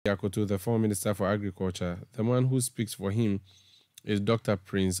Akoto, the former Minister for Agriculture. The man who speaks for him is Dr.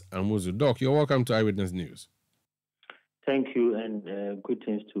 Prince Amuzu. Doc, you're welcome to Eyewitness News. Thank you, and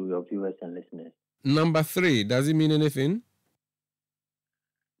greetings to your viewers and listeners. Number 3, does it mean anything?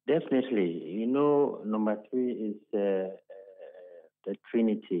 Definitely. You know, number 3 is the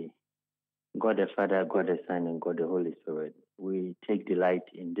Trinity, God the Father, God the Son, and God the Holy Spirit. We take delight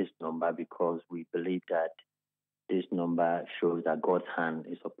in this number because we believe that this number shows that God's hand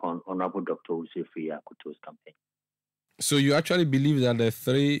is upon Honorable Dr. Afriyie Akoto's campaign. So you actually believe that the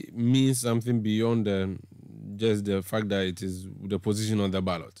 3 means something beyond just the fact that it is the position on the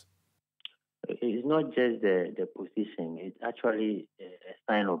ballot? It's not just the position. It's actually a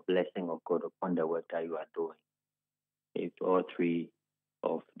sign of blessing of God upon the work that you are doing. If all 3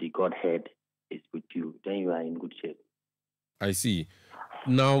 of the Godhead is with you, then you are in good shape. I see.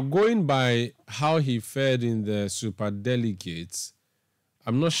 Now, going by how he fared in the superdelegates,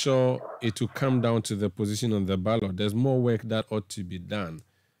 I'm not sure it will come down to the position on the ballot. There's more work that ought to be done.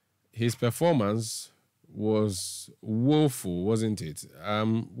 His performance was woeful, wasn't it?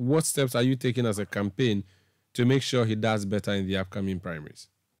 What steps are you taking as a campaign to make sure he does better in the upcoming primaries?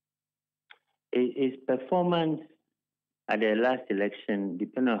 His performance at the last election,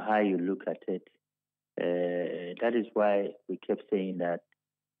 depending on how you look at it, that is why we kept saying that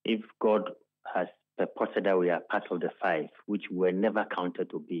if God has purported that we are part of the 5, which were never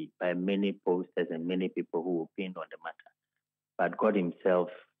counted to be by many posters and many people who opined on the matter, but God himself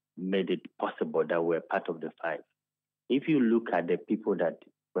made it possible that we're part of the 5. If you look at the people that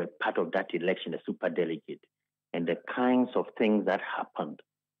were part of that election, the superdelegate, and the kinds of things that happened,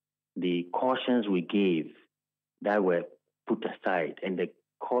 the cautions we gave that were put aside, and the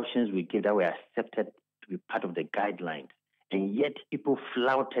cautions we gave that were accepted to be part of the guidelines, and yet people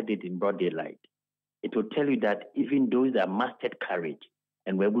flouted it in broad daylight, it will tell you that even those that mastered courage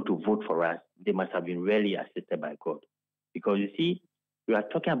and were able to vote for us, they must have been really assisted by God. Because you see, we are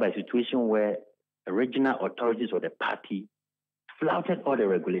talking about a situation where regional authorities of the party flouted all the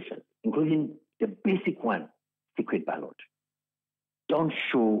regulations, including the basic one, secret ballot. Don't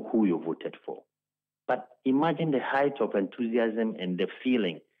show who you voted for. But imagine the height of enthusiasm and the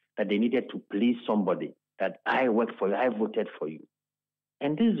feeling that they needed to please somebody, that I worked for you, I voted for you.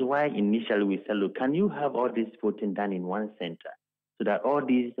 And this is why initially we said, look, can you have all this voting done in one center so that all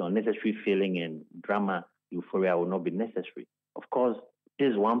these unnecessary feeling and drama, euphoria will not be necessary? Of course,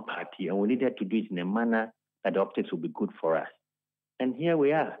 there's one party and we needed to do it in a manner that the optics will be good for us. And here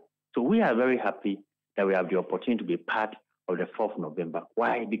we are. So we are very happy that we have the opportunity to be part of the 4th November.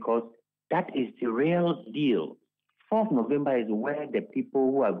 Why? Because that is the real deal. 4th November is where the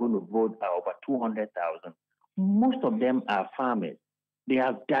people who are going to vote are over 200,000. Most of them are farmers. They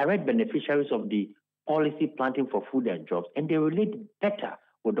are direct beneficiaries of the policy planting for food and jobs, and they relate better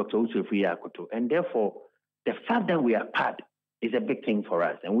with Dr. Afriyie Akoto. And therefore, the fact that we are part is a big thing for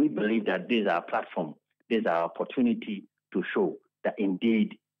us. And we believe that this is our platform, this is our opportunity to show that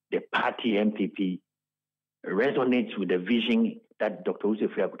indeed the party MPP resonates with the vision that Dr.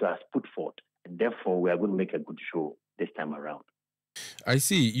 Afriyie Akoto has put forth. And therefore, we are going to make a good show this time around. I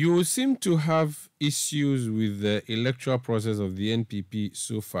see. You seem to have issues with the electoral process of the NPP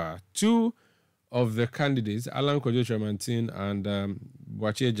so far. 2 of the candidates, Alan Kojo Tremantin and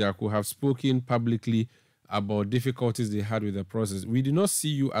Boakye Agyarko, have spoken publicly about difficulties they had with the process. We do not see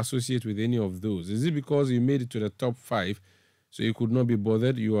you associate with any of those. Is it because you made it to the top 5, so you could not be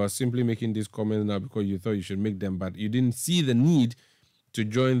bothered? You are simply making these comments now because you thought you should make them, but you didn't see the need to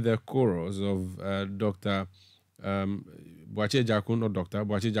join the chorus of Dr. Boakye Agyarko, not Dr.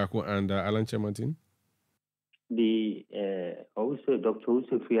 Boakye Agyarko and Alan Tremantin? Also, Dr.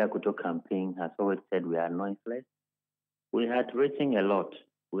 Afriyie Akoto campaign has always said we are noiseless. We had written a lot.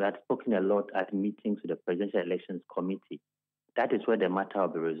 We had spoken a lot at meetings with the Presidential Elections Committee. That is where the matter will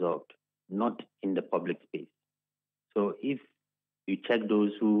be resolved, not in the public space. So if you check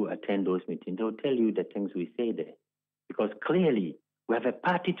those who attend those meetings, they'll tell you the things we say there. Because clearly, we have a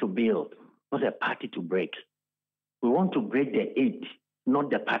party to build, not a party to break. We want to break the 8,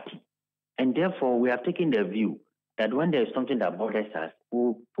 not the party. And therefore, we have taken the view that when there is something that bothers us,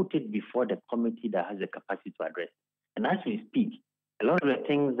 we'll put it before the committee that has the capacity to address. And as we speak, a lot of the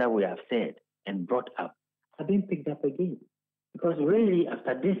things that we have said and brought up have been picked up again. Because really,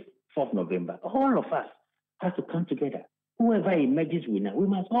 after this 4th November, all of us have to come together. Whoever emerges winner, we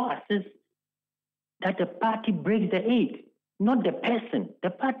must all assist that the party breaks the 8, not the person, the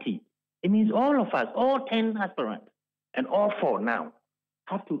party. It means all of us, all 10 aspirants, and all 4 now,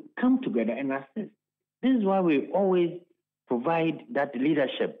 have to come together and assist. This is why we always provide that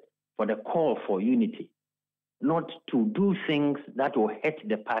leadership for the call for unity. not to do things that will hurt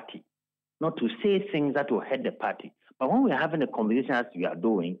the party, not to say things that will hurt the party. But when we are having a conversation as we are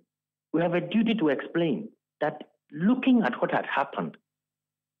doing, we have a duty to explain that looking at what had happened,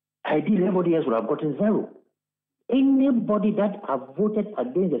 ideally everybody else would have gotten 0. Anybody that have voted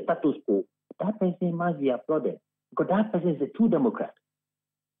against the status quo, that person must be applauded because that person is a true Democrat.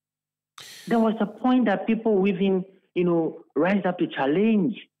 There was a point that people even, rise up to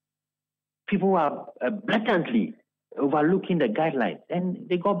challenge. People are blatantly overlooking the guidelines, and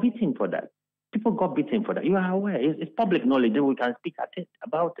they got beaten for that. People got beaten for that. You are aware. It's public knowledge, and we can speak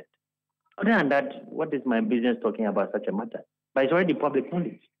about it. Other than that, what is my business talking about such a matter? But it's already public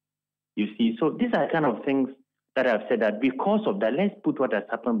knowledge, you see. So these are kind of things that I've said that because of that, let's put what has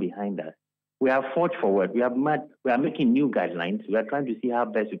happened behind us. We have forged forward. We are making new guidelines. We are trying to see how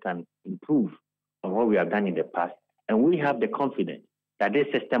best we can improve on what we have done in the past. And we have the confidence that this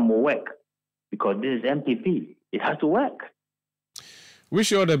system will work because this is MPP. It has to work.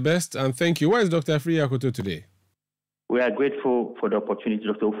 Wish you all the best and thank you. Where is Dr. Afriyie Akoto today? We are grateful for the opportunity.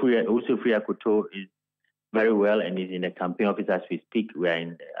 Dr. Afriyie Akoto is very well and is in the campaign office as we speak. We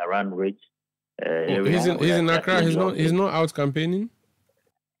are around Ridge. He's in Accra. He's not out campaigning?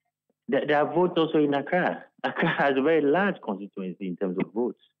 There are votes also in Accra. Accra has a very large constituency in terms of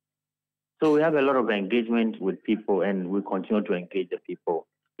votes. So we have a lot of engagement with people and we continue to engage the people.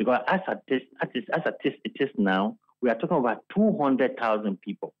 Because as it is now, we are talking about 200,000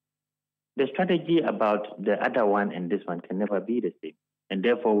 people. The strategy about the other one and this one can never be the same. And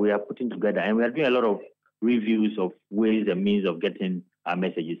therefore, we are putting together, and we are doing a lot of reviews of ways and means of getting our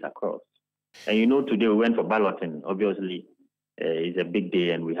messages across. And today we went for balloting. Obviously, it's a big day,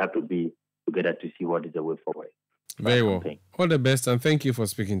 and we have to be together to see what is the way forward. Very well. All the best, and thank you for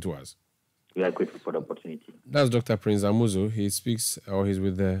speaking to us. We are grateful for the opportunity. That's Dr. Prince Amuzo. He's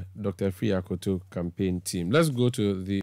with the Dr. Afriyie Akoto campaign team. Let's go to the